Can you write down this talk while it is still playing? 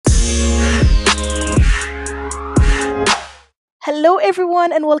Hello,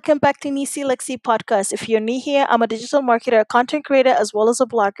 everyone, and welcome back to Nisi Lexi podcast. If you're new here, I'm a digital marketer, content creator, as well as a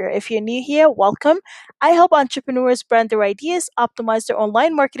blogger. If you're new here, welcome. I help entrepreneurs brand their ideas, optimize their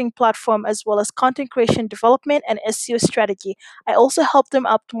online marketing platform, as well as content creation development and SEO strategy. I also help them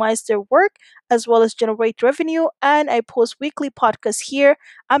optimize their work as well as generate revenue, and I post weekly podcasts here.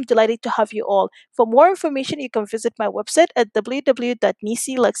 I'm delighted to have you all. For more information, you can visit my website at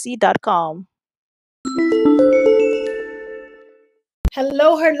www.nisilexi.com.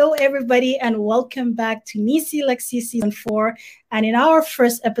 Hello, everybody, and welcome back to Nisi Lexi Season 4. And in our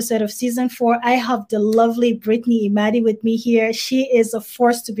first episode of Season 4, I have the lovely Brittany Imadi with me here. She is a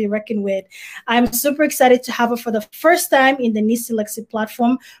force to be reckoned with. I'm super excited to have her for the first time in the Nisi Lexi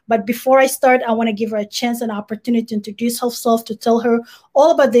platform. But before I start, I want to give her a chance and opportunity to introduce herself, to tell her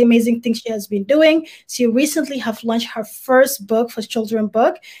all about the amazing things she has been doing. She recently have launched her first book for children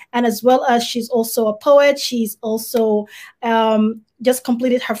book, and as well as she's also a poet. She's also just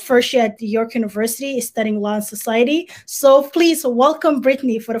completed her first year at York University studying law and society. So please welcome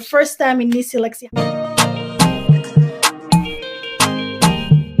Brittany for the first time in Nisi Lexi.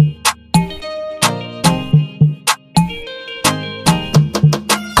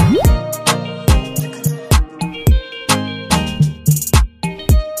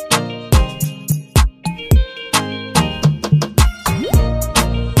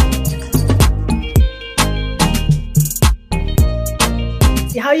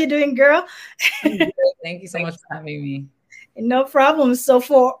 How you doing, girl? Thank you so much for having me. No problem. So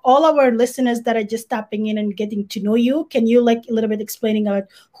for all our listeners that are just tapping in and getting to know you, can you like a little bit explaining about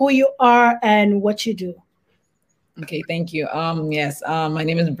who you are and what you do? Okay, thank you. Yes, my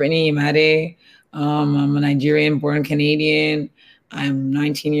name is Brittany Imade. I'm a Nigerian born Canadian. I'm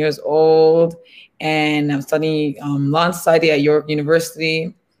 19 years old and I'm studying law and society at York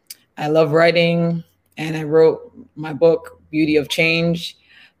University. I love writing and I wrote my book, Beauty of Change,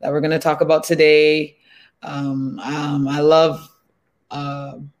 that we're going to talk about today. I love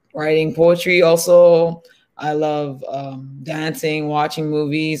writing poetry also. I love dancing, watching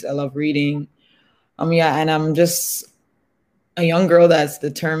movies. I love reading. And I'm just a young girl that's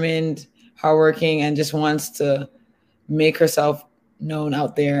determined, hardworking, and just wants to make herself known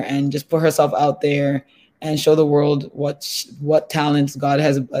out there and just put herself out there and show the world what talents God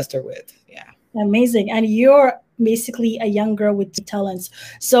has blessed her with. Yeah. Amazing. And you're basically a young girl with talents.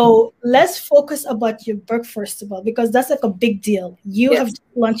 So let's focus about your book first of all, because that's like a big deal. You have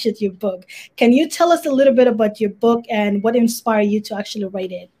launched your book. Can you tell us a little bit about your book and what inspired you to actually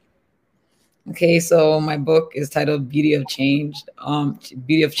write it? Okay, so my book is titled Beauty of Change.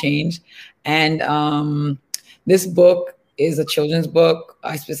 Beauty of Change. And this book is a children's book.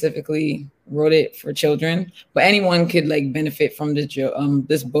 I specifically wrote it for children, but anyone could like benefit from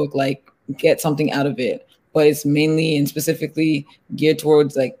this book, like get something out of it. But it's mainly and specifically geared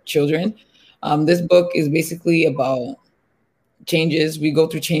towards like children. This book is basically about changes. We go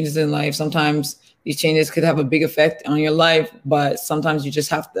through changes in life. Sometimes these changes could have a big effect on your life, but sometimes you just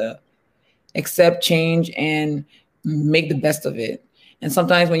have to accept change and make the best of it. And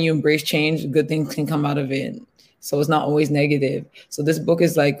sometimes when you embrace change, good things can come out of it. So it's not always negative. So this book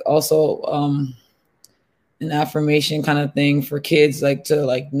is like also an affirmation kind of thing for kids, like to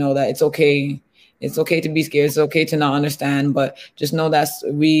like know that it's okay. It's okay to be scared. It's okay to not understand, but just know that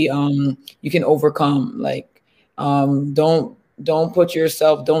you can overcome. Like don't put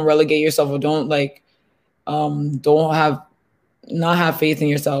yourself, don't relegate yourself, or don't like don't have not have faith in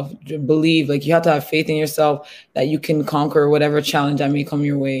yourself. Believe, like you have to have faith in yourself that you can conquer whatever challenge that may come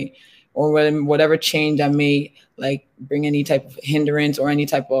your way, or whatever change that may like bring any type of hindrance or any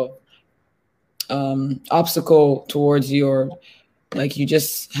type of obstacle towards your, like you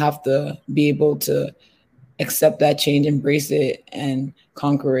just have to be able to accept that change, embrace it, and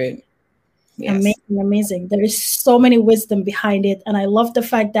conquer it. Yes. Amazing. There is so many wisdom behind it. And I love the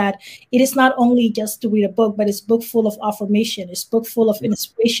fact that it is not only just to read a book, but it's book full of affirmation. It's book full of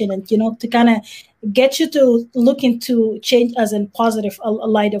inspiration and, to kind of get you to look into change as in positive a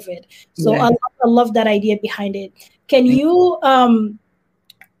light of it. So I love that idea behind it. Can you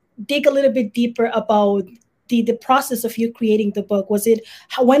dig a little bit deeper about the process of you creating the book? Was it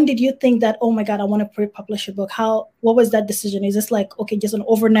when did you think that, oh my God, I want to publish a book? What was that decision? Is this like, okay, just an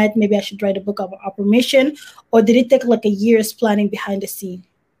overnight, maybe I should write a book of affirmation, or did it take like a year's planning behind the scene?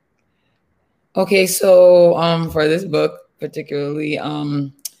 Okay, so for this book particularly, I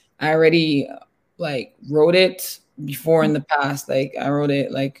already like wrote it before in the past. Like I wrote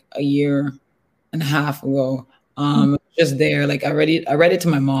it like a year and a half ago. Just there, like I read it to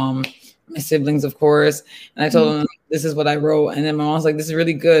my mom, my siblings, of course. And I told them, this is what I wrote. And then my mom's like, this is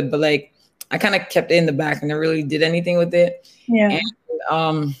really good. But like, I kind of kept it in the back and never really did anything with it. Yeah.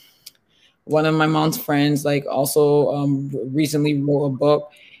 And one of my mom's friends like also recently wrote a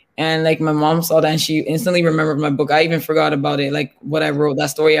book, and like my mom saw that and she instantly remembered my book. I even forgot about it, like what I wrote, that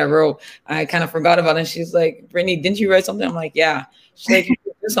story I wrote. I kind of forgot about it. And she's like, Brittany, didn't you write something? I'm like, yeah. She's like, you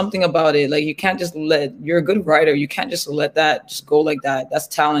do something about it. Like, you can't just you're a good writer. You can't just let that just go like that. That's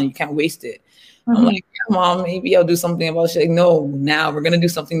talent. You can't waste it. I'm like, yeah, Mom, maybe I'll do something about it. She's like, no, now we're going to do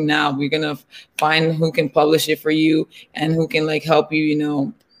something now. We're going to find who can publish it for you and who can like help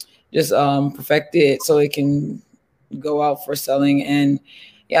you, just perfect it so it can go out for selling. And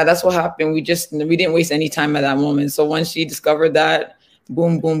yeah, that's what happened. We didn't waste any time at that moment. So once she discovered that,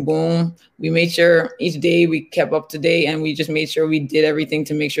 boom, boom, boom, we made sure each day we kept up to date, and we just made sure we did everything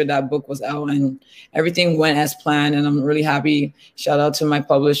to make sure that book was out, and everything went as planned. And I'm really happy. Shout out to my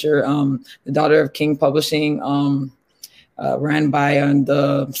publisher, the Daughter of King Publishing, ran by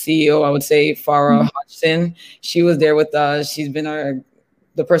the CEO, I would say, Farah Hodgson. She was there with us. She's been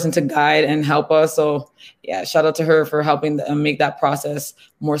the person to guide and help us. So yeah, shout out to her for helping make that process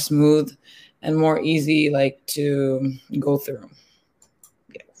more smooth and more easy, like to go through.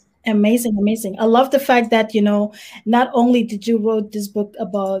 Amazing, amazing. I love the fact that, not only did you wrote this book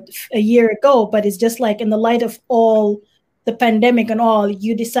about a year ago, but it's just like in the light of all the pandemic and all,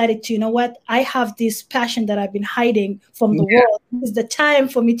 you decided to, what, I have this passion that I've been hiding from the world. It's the time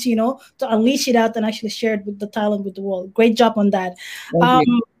for me to, to unleash it out and actually share it with the talent, with the world. Great job on that.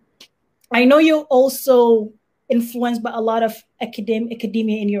 I know you're also influenced by a lot of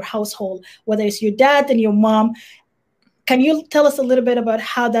academia in your household, whether it's your dad and your mom. Can you tell us a little bit about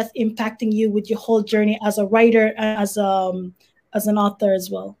how that's impacting you with your whole journey as a writer and as an author as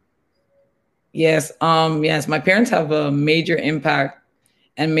well? Yes. Yes. My parents have a major impact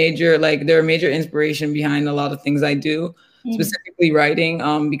and they're a major inspiration behind a lot of things I do, specifically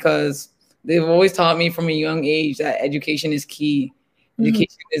writing, because they've always taught me from a young age that education is key.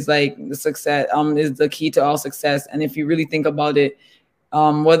 Education is like the success, is the key to all success. And if you really think about it,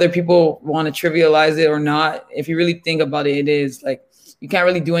 whether people want to trivialize it or not, if you really think about it, it is like, you can't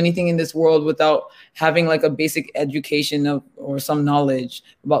really do anything in this world without having like a basic education or some knowledge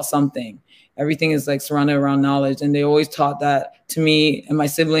about something. Everything is like surrounded around knowledge. And they always taught that to me and my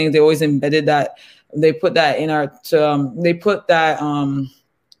siblings. They always embedded that. They put that in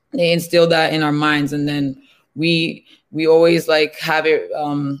they instilled that in our minds. And then we always like have it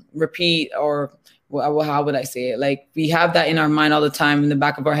repeat, or well, how would I say it? Like, we have that in our mind all the time, in the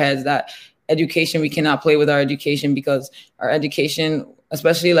back of our heads, that education, we cannot play with our education, because our education,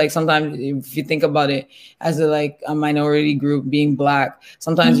 especially like sometimes if you think about it as a minority group being Black,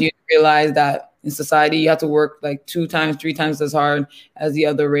 sometimes you realize that in society you have to work like 2 times, 3 times as hard as the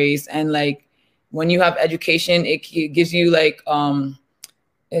other race. And like, when you have education, it gives you like,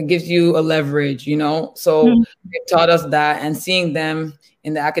 it gives you a leverage, So it taught us that, and seeing them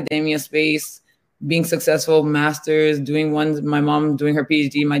in the academia space, being successful, masters, my mom doing her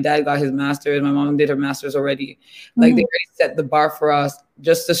PhD, my dad got his master's, my mom did her master's already. Like, they already set the bar for us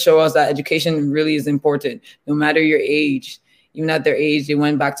just to show us that education really is important, no matter your age. Even at their age, they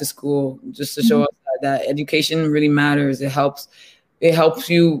went back to school just to show us that education really matters. It helps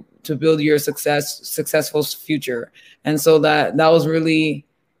you to build your successful future. And so that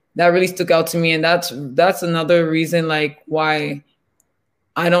really stuck out to me. And that's another reason like why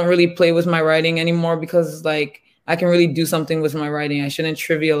I don't really play with my writing anymore, because like, I can really do something with my writing. I shouldn't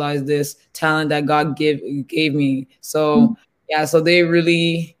trivialize this talent that God gave me. So yeah, so they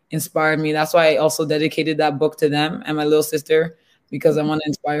really inspired me. That's why I also dedicated that book to them and my little sister, because I want to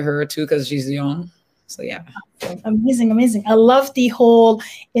inspire her too, because she's young. So yeah. Amazing, amazing. I love the whole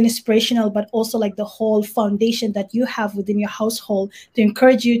inspirational, but also like the whole foundation that you have within your household to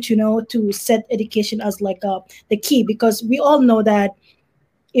encourage you to set education as like the key, because we all know that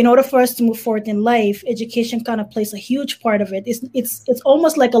in order for us to move forward in life, education kind of plays a huge part of it. It's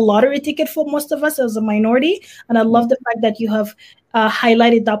almost like a lottery ticket for most of us as a minority. And I love the fact that you have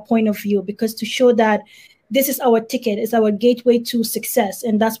highlighted that point of view, because to show that this is our ticket, it's our gateway to success.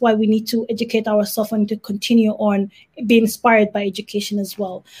 And that's why we need to educate ourselves and to continue on being inspired by education as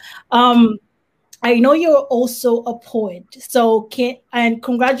well. I know you're also a poet. So and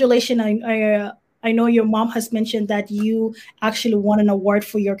congratulations. I know your mom has mentioned that you actually won an award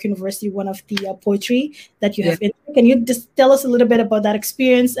for York University, one of the poetry that you have. Can you just tell us a little bit about that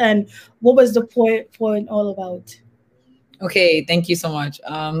experience and what was the poem all about? Okay, thank you so much.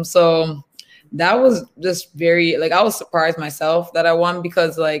 So that was just very, like, I was surprised myself that I won,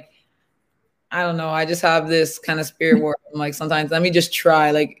 because like, I don't know, I just have this kind of spirit where I'm like, sometimes let me just try,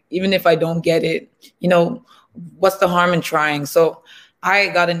 like, even if I don't get it, what's the harm in trying? So I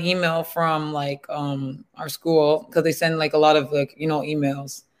got an email from like our school because they send like a lot of like, you know,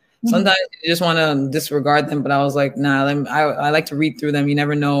 emails. Sometimes you just want to disregard them, but I was like, nah, I like to read through them. You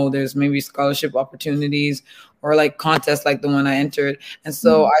never know. There's maybe scholarship opportunities or like contests like the one I entered. And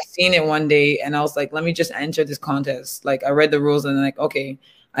so I seen it one day and I was like, let me just enter this contest. Like I read the rules and like, okay,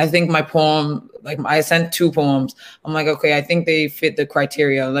 I think my poem, like I sent 2 poems. I'm like, okay, I think they fit the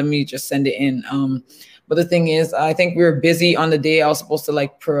criteria. Let me just send it in. But the thing is, I think we were busy on the day I was supposed to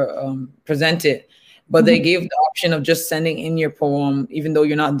like present it. But they gave the option of just sending in your poem, even though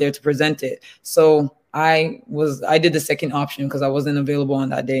you're not there to present it. So I did the second option because I wasn't available on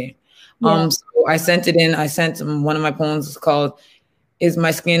that day. Yeah. So I sent it in. I sent one of my poems. It's called "Is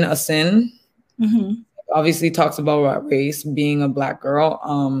My Skin a Sin?" Obviously talks about race, being a Black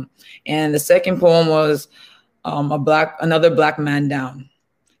girl. And the second poem was another Black man down.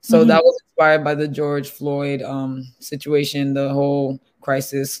 So that was inspired by the George Floyd situation, the whole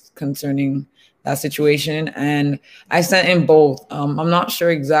crisis concerning that situation. And I sent in both. I'm not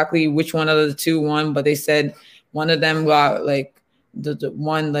sure exactly which one of the 2 won, but they said one of them got like the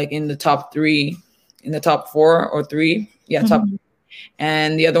one like in the top 3, in the top 4 or 3. Yeah, top.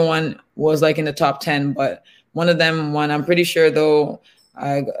 And the other one was like in the top 10, but one of them won. I'm pretty sure though,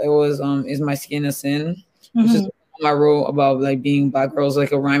 it was Is My Skin a Sin? Which is I wrote about like being Black girls,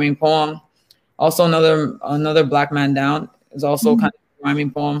 like a rhyming poem. Also another Black man down is also kind of a rhyming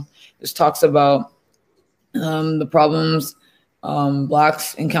poem. Just talks about the problems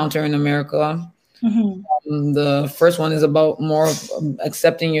Blacks encounter in America. The first one is about more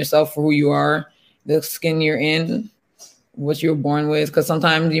accepting yourself for who you are, the skin you're in, what you're born with. Because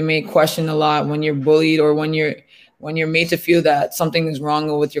sometimes you may question a lot when you're bullied or when you're made to feel that something is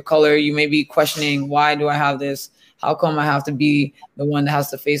wrong with your color. You may be questioning, why do I have this? How come I have to be the one that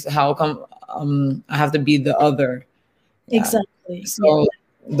has to face it? How come I have to be the other? Yeah. Exactly. So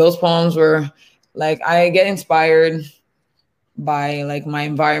those poems were like, I get inspired by like my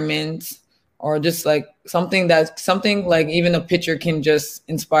environment or just like something like even a picture can just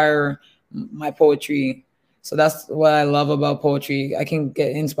inspire my poetry. So that's what I love about poetry. I can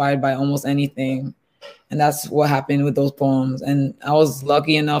get inspired by almost anything. And that's what happened with those poems. And I was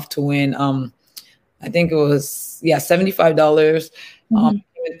lucky enough to win. I think it was, $75. In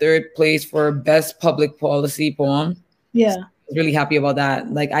 3rd place for best public policy poem. Yeah. So I was really happy about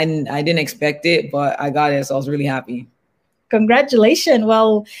that. Like I didn't expect it, but I got it. So I was really happy. Congratulations.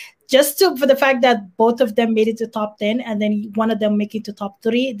 Well, for the fact that both of them made it to top 10 and then one of them make it to top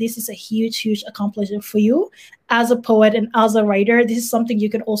 3, this is a huge, huge accomplishment for you as a poet and as a writer. This is something you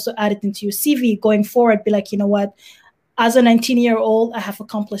can also add it into your CV going forward. Be like, you know what? As a 19-year-old, I have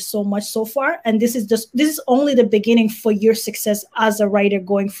accomplished so much so far. And this is only the beginning for your success as a writer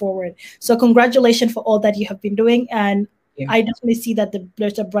going forward. So congratulations for all that you have been doing. And I definitely see that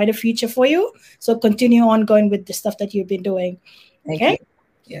there's a brighter future for you. So continue on going with the stuff that you've been doing. Thank you.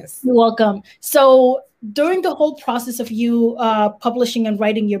 Yes. You're welcome. So during the whole process of you publishing and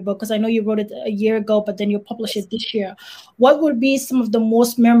writing your book, because I know you wrote it a year ago, but then you published it this year, what would be some of the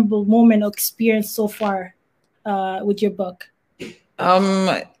most memorable moment or experience so far with your book?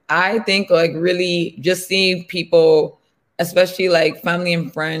 I think like really just seeing people, especially like family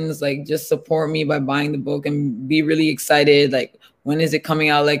and friends, like just support me by buying the book and be really excited. Like, when is it coming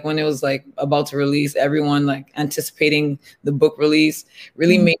out? Like when it was like about to release, everyone like anticipating the book release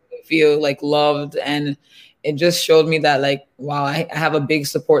really made me feel like loved. And it just showed me that like, wow, I have a big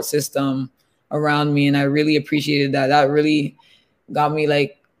support system around me. And I really appreciated that. That really got me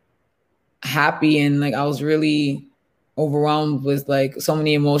like happy. And like, I was really overwhelmed with like so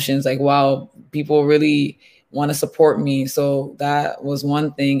many emotions. Like, wow, people really want to support me. So that was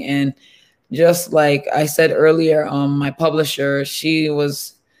one thing. And just like I said earlier, my publisher, she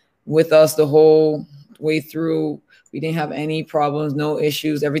was with us the whole way through. We didn't have any problems, no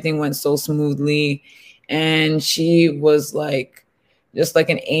issues. Everything went so smoothly. And she was like, just like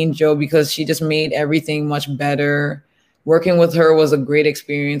an angel because she just made everything much better. Working with her was a great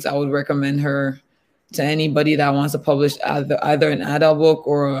experience. I would recommend her to anybody that wants to publish either an adult book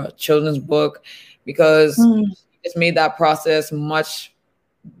or a children's book because she just made that process much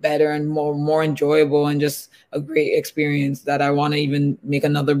better and more enjoyable and just a great experience that I want to even make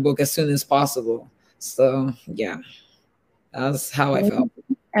another book as soon as possible. So yeah, that's how I felt.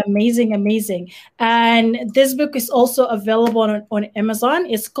 Amazing. And this book is also available on Amazon.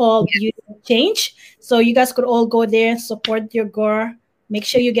 It's called Beauty of Change. So you guys could all go there and support your girl. Make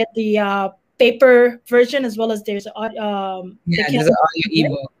sure you get the paper version as well as there's there's an audio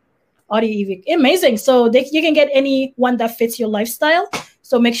ebook. Audio ebook. Amazing. So you can get any one that fits your lifestyle.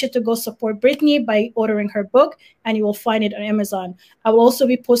 So make sure to go support Brittany by ordering her book, and you will find it on Amazon. I will also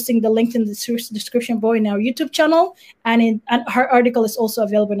be posting the link in the description below in our YouTube channel, and her article is also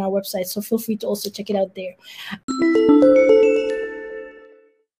available on our website. So feel free to also check it out there.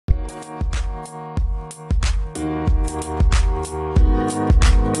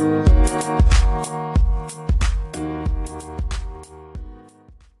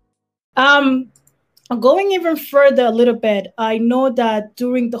 Going even further a little bit, I know that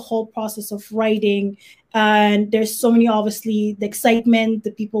during the whole process of writing, and there's so many, obviously, the excitement,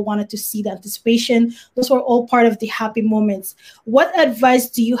 the people wanted to see, the anticipation, those were all part of the happy moments. What advice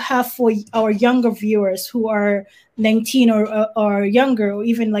do you have for our younger viewers who are 19 or younger, or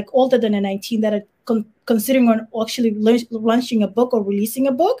even like older than a 19, that are considering on actually launching a book or releasing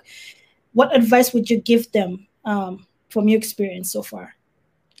a book? What advice would you give them from your experience so far?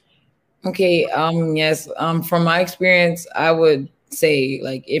 Okay. Yes. From my experience, I would say,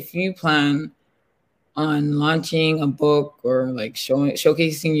 like, if you plan on launching a book or like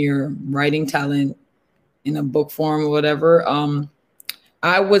showcasing your writing talent in a book form or whatever,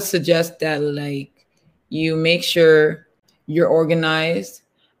 I would suggest that, like, you make sure you're organized,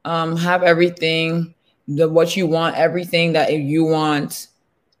 have everything, what you want, everything that you want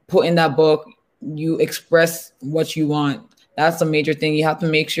put in that book. You express what you want. That's a major thing. You have to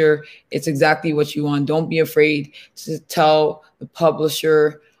make sure it's exactly what you want. Don't be afraid to tell the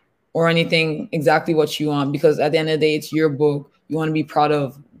publisher or anything exactly what you want, because at the end of the day, it's your book. You want to be proud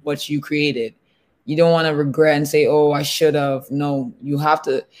of what you created. You don't want to regret and say, oh, I should have. No, you have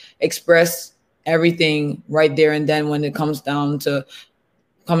to express everything right there and then when it comes down to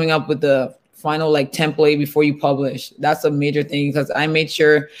coming up with the final like template before you publish. That's a major thing, because I made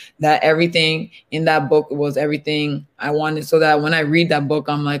sure that everything in that book was everything I wanted, so that when I read that book,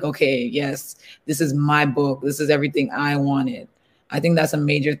 I'm like, okay, yes, this is my book. This is everything I wanted. I think that's a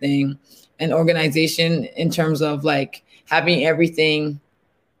major thing. And organization in terms of like having everything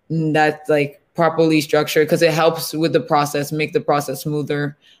that's like properly structured, because it helps with the process, make the process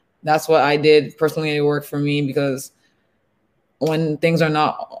smoother. That's what I did personally. It worked for me, because when things are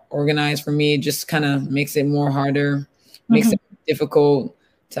not organized for me, it just kind of makes it more harder, makes it difficult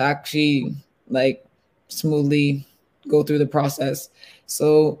to actually like smoothly go through the process.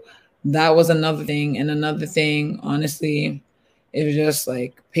 So that was another thing. And another thing, honestly, it was just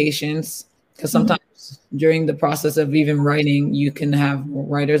like patience, because sometimes during the process of even writing, you can have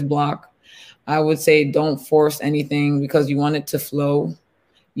writer's block. I would say don't force anything, because you want it to flow.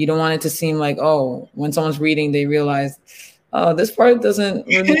 You don't want it to seem like, oh, when someone's reading, they realize, oh, this part doesn't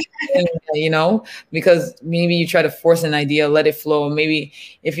really, because maybe you try to force an idea, let it flow. Maybe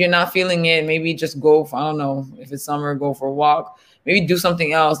if you're not feeling it, maybe just go for, I don't know, if it's summer, go for a walk, maybe do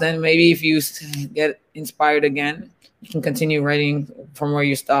something else. Then maybe if you get inspired again, you can continue writing from where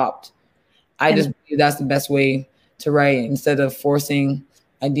you stopped. I just believe that's the best way to write, instead of forcing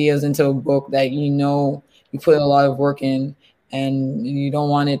ideas into a book that you put a lot of work in, and you don't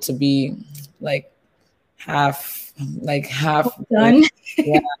want it to be like half done.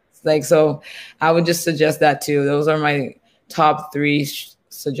 Yeah, like, so I would just suggest that too. Those are my top 3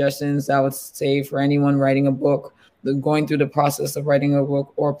 suggestions I would say for anyone writing a book, going through the process of writing a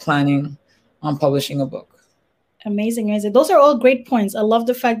book or planning on publishing a book. Amazing. Those are all great points. I love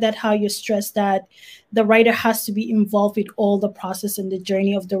the fact that how you stress that the writer has to be involved with all the process and the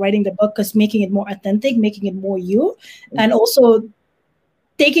journey of the writing the book, because making it more authentic, making it more you, and also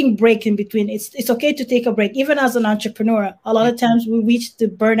taking break in between. It's okay to take a break. Even as an entrepreneur, a lot of times we reach the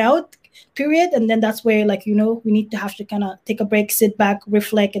burnout period, and then that's where, like, we need to have to kind of take a break, sit back,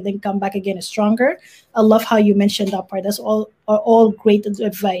 reflect, and then come back again stronger. I love how you mentioned that part. That's all great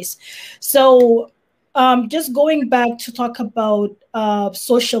advice. So just going back to talk about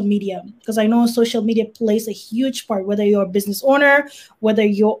social media, because I know social media plays a huge part, whether you're a business owner, whether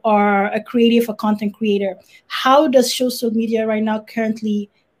you are a creative, a content creator. How does social media right now currently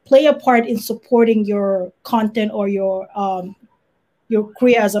play a part in supporting your content or your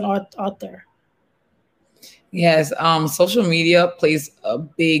career as an author? Yes, social media plays a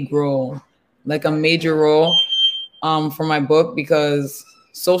big role, like a major role for my book, because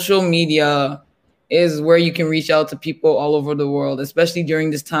social media is where you can reach out to people all over the world, especially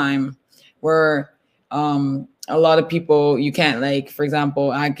during this time where a lot of people, you can't, like, for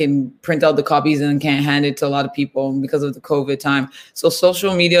example, I can print out the copies and can't hand it to a lot of people because of the COVID time. So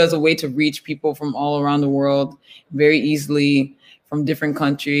social media is a way to reach people from all around the world very easily, from different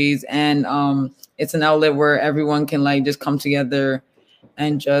countries. And it's an outlet where everyone can like just come together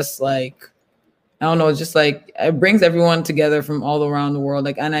and just like, I don't know, just like it brings everyone together from all around the world.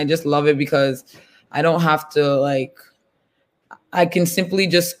 Like, and I just love it because I don't have to like, I can simply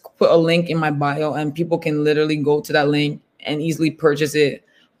just put a link in my bio and people can literally go to that link and easily purchase it.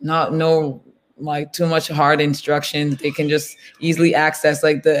 Not no like too much hard instructions. They can just easily access,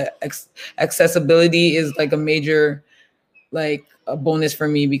 like the accessibility is like a major, like a bonus for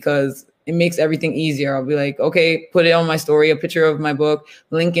me because it makes everything easier. I'll be like, okay, put it on my story, a picture of my book,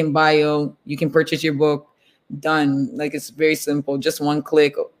 link in bio, you can purchase your book, done. Like it's very simple, just one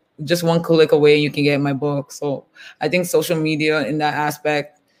click away you can get my book. So I think social media in that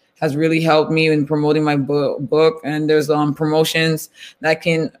aspect has really helped me in promoting my book. And there's promotions that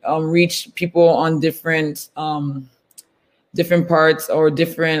can reach people on different parts or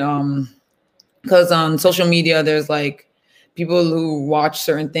different because on social media there's like people who watch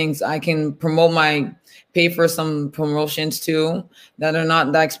certain things. I can pay for some promotions too that are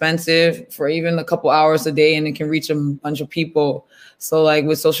not that expensive for even a couple hours a day, and it can reach a bunch of people. So like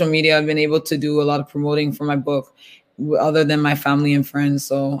with social media, I've been able to do a lot of promoting for my book other than my family and friends.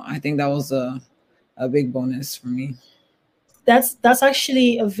 So I think that was a big bonus for me. That's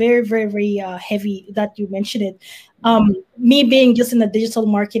actually a very, very, very heavy that you mentioned it. Me being just in the digital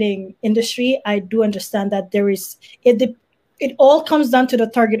marketing industry, I do understand that it all comes down to the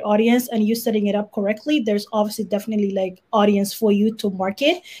target audience and you setting it up correctly. There's obviously definitely like audience for you to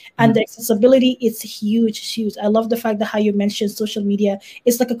market, and the accessibility is huge, huge. I love the fact that how you mentioned social media.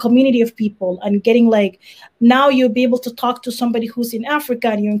 It's like a community of people, and getting like now you'll be able to talk to somebody who's in Africa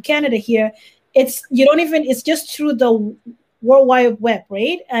and you're in Canada here. It's just through the World Wide Web,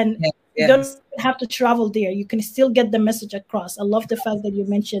 right? And Yes. you don't have to travel there. You can still get the message across. I love the fact that you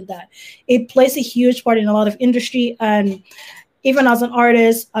mentioned that. It plays a huge part in a lot of industry. And even as an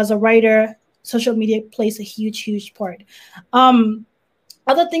artist, as a writer, social media plays a huge, huge part.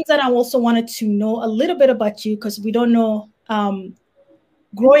 Other things that I also wanted to know a little bit about you, because we don't know,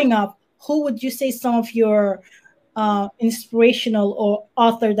 growing up, who would you say some of your inspirational or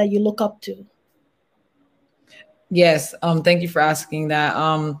author that you look up to? Yes. Thank you for asking that.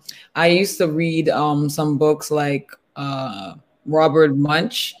 I used to read some books like Robert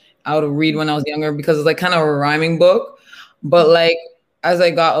Munsch. I would read when I was younger because it's like kind of a rhyming book. But like as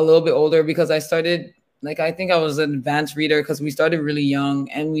I got a little bit older, because I started like I think I was an advanced reader because we started really young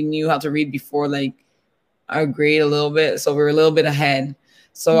and we knew how to read before like our grade a little bit. So we were a little bit ahead.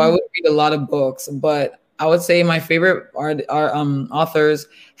 So I would read a lot of books, but I would say my favorite authors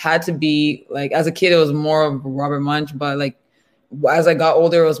had to be like as a kid it was more of Robert Munsch, but like as I got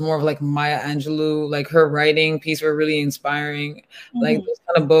older it was more of like Maya Angelou. Like her writing piece were really inspiring. Like those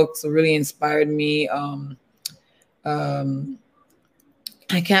kind of books really inspired me. Sometimes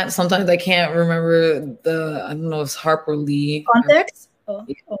I can't remember I don't know if it's Harper Lee. Context?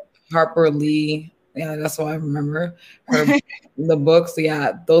 Harper Lee. Yeah, that's what I remember. The books.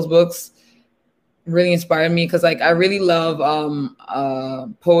 Yeah, those books really inspired me because like I really love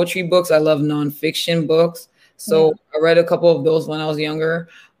poetry books. I love nonfiction books. So I read a couple of those when I was younger.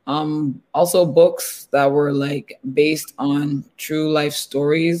 Also books that were like based on true life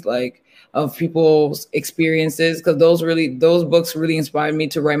stories, like of people's experiences, because those books really inspired me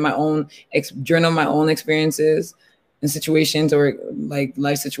to write my own journal my own experiences and situations or like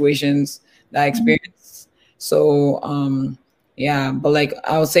life situations that I experienced. So yeah, but like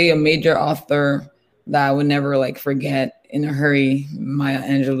I would say a major author that I would never like forget in a hurry, Maya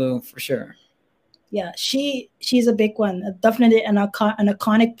Angelou for sure. Yeah, she's a big one. Definitely an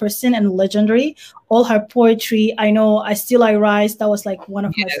iconic person and legendary. All her poetry, I know I Still I Rise, that was like one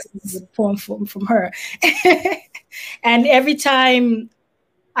of my favorite poems from her. And every time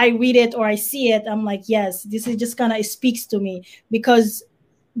I read it or I see it, I'm like, yes, this is just it speaks to me, because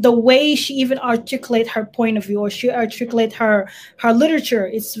the way she even articulate her point of view or she articulate her literature,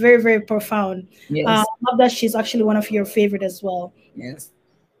 it's very, very profound. Yes. I love that she's actually one of your favorite as well. Yes.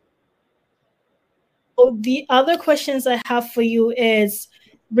 So the other questions I have for you is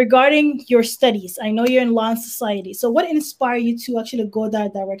regarding your studies. I know you're in law and society. So what inspired you to actually go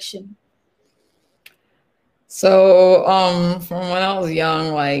that direction? So from when I was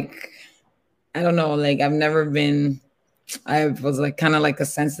young, like I don't know, like I was like kind of like a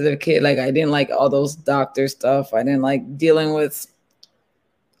sensitive kid. Like I didn't like all those doctor stuff. I didn't like dealing with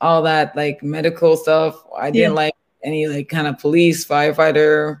all that like medical stuff. I didn't like any like kind of police,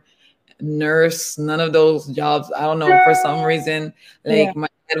 firefighter, nurse, none of those jobs. I don't know, for some reason, like my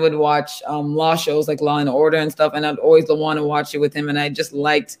dad would watch law shows like Law and Order and stuff, and I'd always want to watch it with him. And I just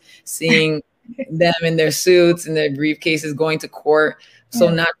liked seeing them in their suits and their briefcases going to court. So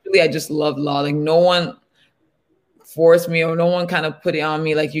naturally, I just loved law. Like no one forced me or no one kind of put it on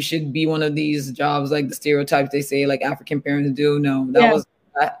me like you should be one of these jobs, like the stereotypes they say like African parents do. No,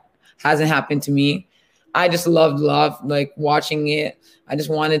 that hasn't happened to me. I just loved like watching it. I just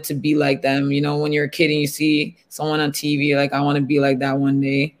wanted to be like them. You know, when you're a kid and you see someone on TV, like I want to be like that one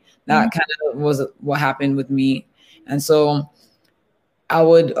day. That kind of was what happened with me. And so I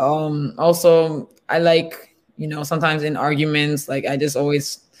would also, I like, you know, sometimes in arguments, like I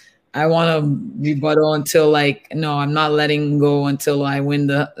want to rebuttal until like, no, I'm not letting go until I win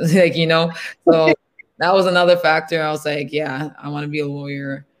the, like, you know, so that was another factor. I was like, yeah, I want to be a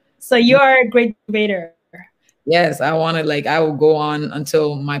lawyer. So you are a great debater. Yes, I want to, like, I will go on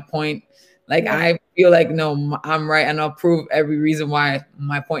until my point. Like, I feel like, no, I'm right. And I'll prove every reason why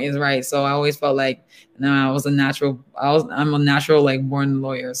my point is right. So I always felt like, no, I'm a natural, like, born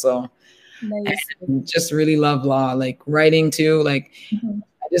lawyer. So nice. Just really love law, like writing too. Like,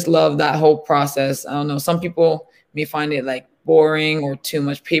 I just love that whole process. I don't know. Some people may find it like boring or too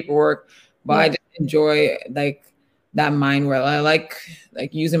much paperwork, but I just enjoy like that mind where I like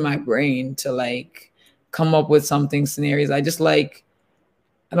using my brain to like come up with something, scenarios. I just like,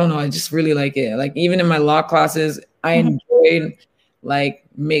 I don't know, I just really like it. Like even in my law classes, I enjoyed like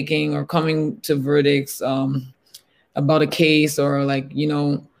making or coming to verdicts about a case, or like, you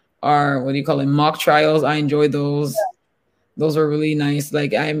know, our, what do you call it, mock trials. I enjoyed those. Those were really nice.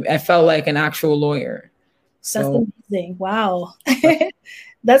 Like I felt like an actual lawyer. So that's amazing. Wow.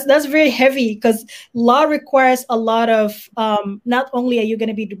 That's very heavy, because law requires a lot of not only are you going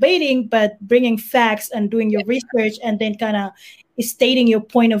to be debating, but bringing facts and doing your research, and then kind of stating your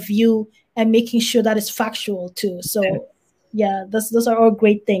point of view and making sure that it's factual too. So yeah, those are all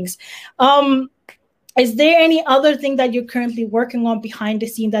great things. Is there any other thing that you're currently working on behind the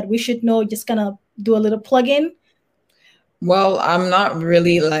scene that we should know? Just gonna do a little plug-in. Well, I'm not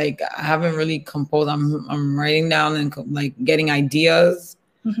really like, I haven't really composed. I'm writing down and like getting ideas,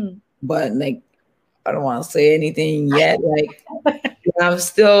 but like I don't want to say anything yet. Like I'm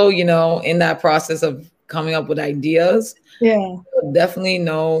still, you know, in that process of coming up with ideas. Yeah, definitely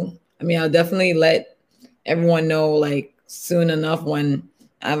know. I mean, I'll definitely let everyone know like soon enough when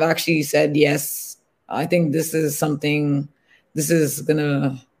I've actually said yes. I think this is something. This is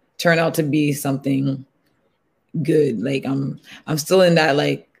gonna turn out to be something good. Like I'm still in that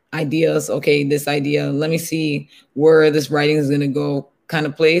like ideas. Okay, this idea. Let me see where this writing is gonna go kind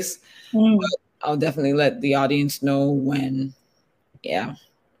of place. I'll definitely let the audience know when. Yeah.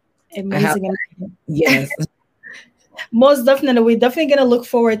 Amazing. Yes. Most definitely, we're definitely going to look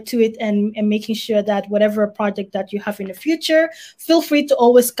forward to it, and making sure that whatever project that you have in the future, feel free to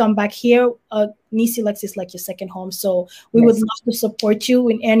always come back here. Nisi Lex is like your second home, so we would love to support you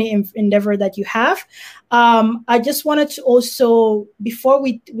in any endeavor that you have. I just wanted to also, before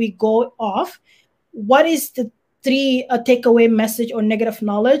we go off, what is the three takeaway message or negative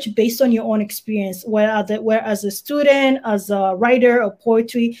knowledge based on your own experience, where as a student, as a writer of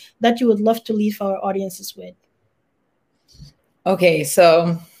poetry, that you would love to leave our audiences with? Okay,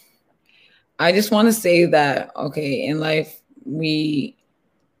 so I just want to say that, okay, in life, we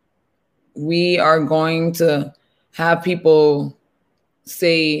are going to have people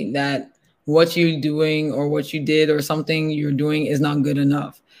say that what you're doing or what you did or something you're doing is not good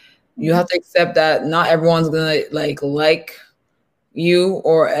enough. You have to accept that not everyone's gonna like you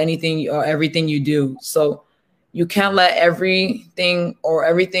or anything or everything you do. So you can't let everything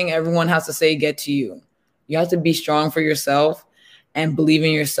everyone has to say get to you. You have to be strong for yourself and believe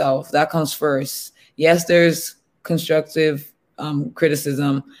in yourself. That comes first. Yes, there's constructive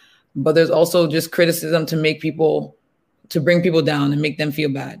criticism, but there's also just criticism to bring people down and make them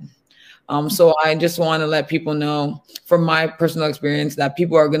feel bad. So I just want to let people know from my personal experience that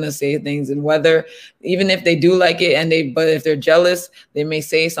people are going to say things, and whether, even if they do like it but if they're jealous, they may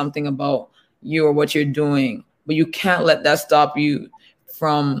say something about you or what you're doing, but you can't let that stop you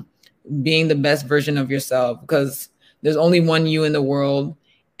from being the best version of yourself, because there's only one you in the world,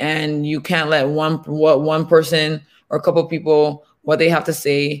 and you can't let one person or a couple people, what they have to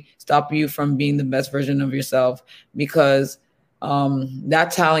say, stop you from being the best version of yourself, because that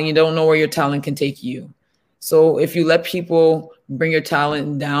talent, you don't know where your talent can take you. So if you let people bring your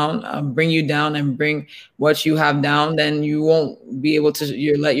talent down, bring you down and bring what you have down, then you won't be able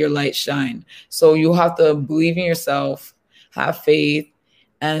to let your light shine. So you have to believe in yourself, have faith,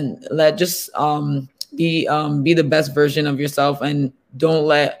 and be the best version of yourself, and don't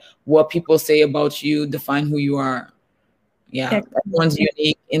let what people say about you define who you are. Yeah, everyone's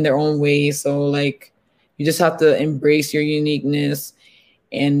unique in their own way. So like, you just have to embrace your uniqueness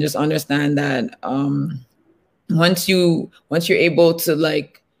and just understand that once you're able to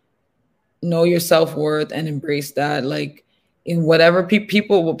like know your self-worth and embrace that, like in whatever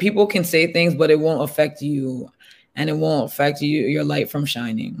people can say things, but it won't affect you. and it won't affect your light from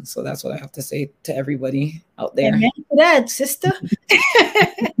shining. So that's what I have to say to everybody out there. Amen to that, sister.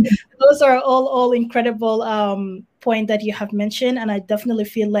 Those are all incredible point that you have mentioned, and I definitely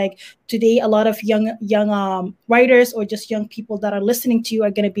feel like today a lot of young writers or just young people that are listening to you are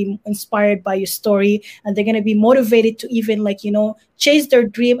going to be inspired by your story, and they're going to be motivated to even chase their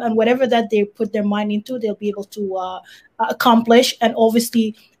dream, and whatever that they put their mind into, they'll be able to accomplish, and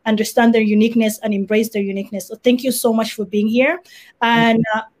obviously understand their uniqueness and embrace their uniqueness. So thank you so much for being here, and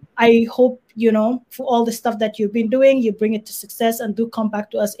I hope, for all the stuff that you've been doing, you bring it to success, and do come back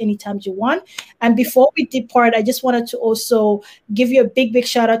to us anytime you want. And before we depart, I just wanted to also give you a big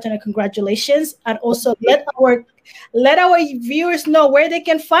shout out and a congratulations, and also let our viewers know where they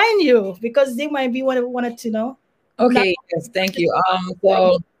can find you, because they might be wanted to know. Okay, yes, thank you.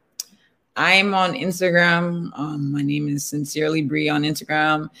 So I'm on Instagram. My name is Sincerely Bree on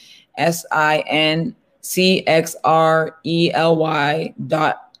Instagram, SINCRELY.BRI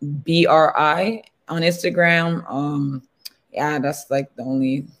on Instagram. Yeah, that's like the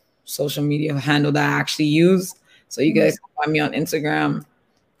only social media handle that I actually use. So you guys can find me on Instagram.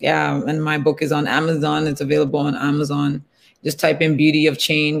 Yeah, and my book is on Amazon. It's available on Amazon. Just type in Beauty of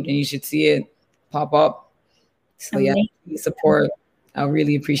Change and you should see it pop up. So yeah, support. I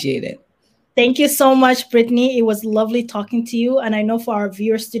really appreciate it. Thank you so much, Brittany. It was lovely talking to you. And I know for our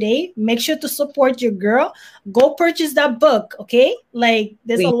viewers today, make sure to support your girl. Go purchase that book, okay? Like,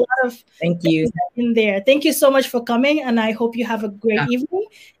 there's a lot of thank you in there. Thank you so much for coming. And I hope you have a great evening.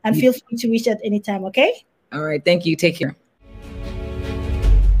 And feel free to reach at any time, okay? All right. Thank you. Take care.